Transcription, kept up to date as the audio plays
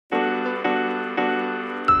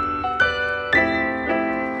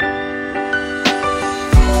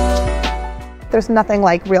There's nothing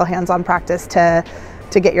like real hands-on practice to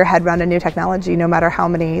get your head around a new technology, no matter how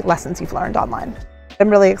many lessons you've learned online. I'm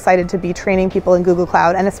really excited to be training people in Google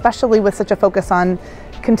Cloud, and especially with such a focus on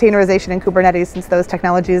containerization and Kubernetes, since those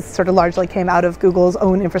technologies sort of largely came out of Google's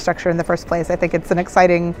own infrastructure in the first place. I think it's an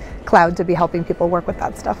exciting cloud to be helping people work with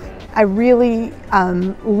that stuff. I really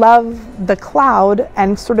love the cloud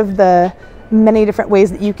and sort of the many different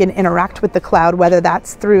ways that you can interact with the cloud, whether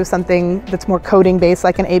that's through something that's more coding based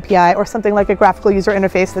like an API, or something like a graphical user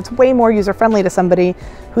interface that's way more user friendly to somebody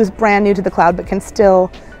who's brand new to the cloud but can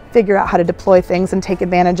still figure out how to deploy things and take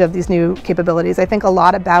advantage of these new capabilities. I think a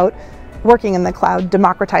lot about working in the cloud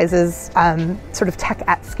democratizes sort of tech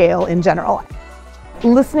at scale in general.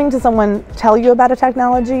 Listening to someone tell you about a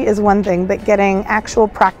technology is one thing, but getting actual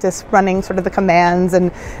practice running sort of the commands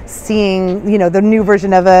and seeing, you know, the new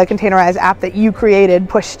version of a containerized app that you created,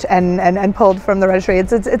 pushed and pulled from the registry,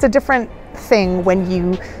 it's a different thing when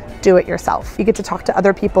you do it yourself. You get to talk to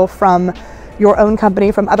other people from your own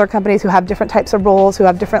company, from other companies who have different types of roles, who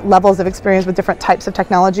have different levels of experience with different types of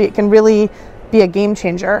technology. It can really be a game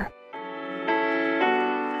changer.